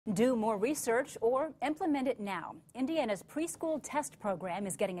Do more research or implement it now. Indiana's preschool test program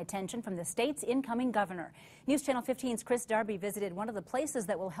is getting attention from the state's incoming governor. News Channel 15's Chris Darby visited one of the places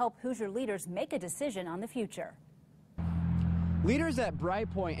that will help Hoosier leaders make a decision on the future. Leaders at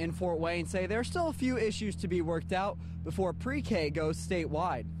Bright Point in Fort Wayne say there are still a few issues to be worked out before pre-K goes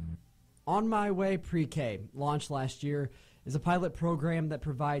statewide. On My Way Pre-K, launched last year, is a pilot program that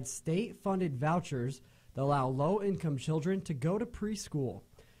provides state-funded vouchers that allow low-income children to go to preschool.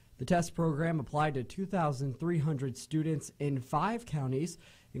 The test program applied to 2,300 students in 5 counties,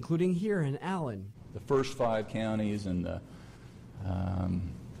 including here in Allen. The first 5 counties and the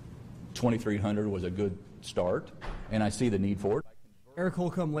 2,300 was a good start, and I see the need for it. Eric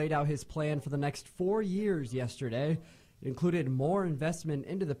Holcomb laid out his plan for the next 4 years yesterday. It included more investment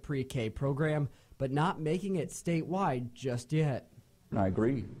into the pre-K program, but not making it statewide just yet. And I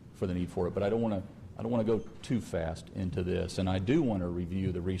agree for the need for it, but I don't want to go too fast into this, and I do want to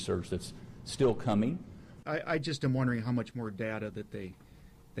review the research that's still coming. I just am wondering how much more data that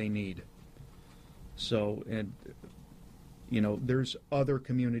they need. So, and you know, there's other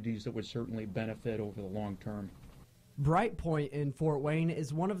communities that would certainly benefit over the long term. Bright Point in Fort Wayne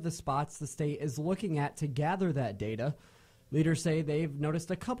is one of the spots the state is looking at to gather that data. Leaders say they've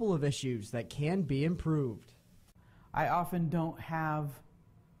noticed a couple of issues that can be improved. I often don't have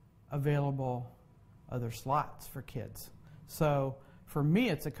available other slots for kids. So for me,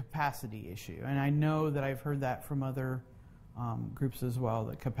 it's a capacity issue. And I know that I've heard that from other groups as well,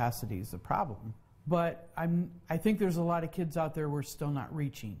 that capacity is a problem. But I think there's a lot of kids out there we're still not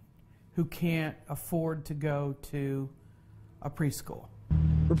reaching who can't afford to go to a preschool.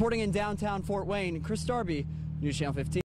 Reporting in downtown Fort Wayne, Chris Darby, News Channel 15.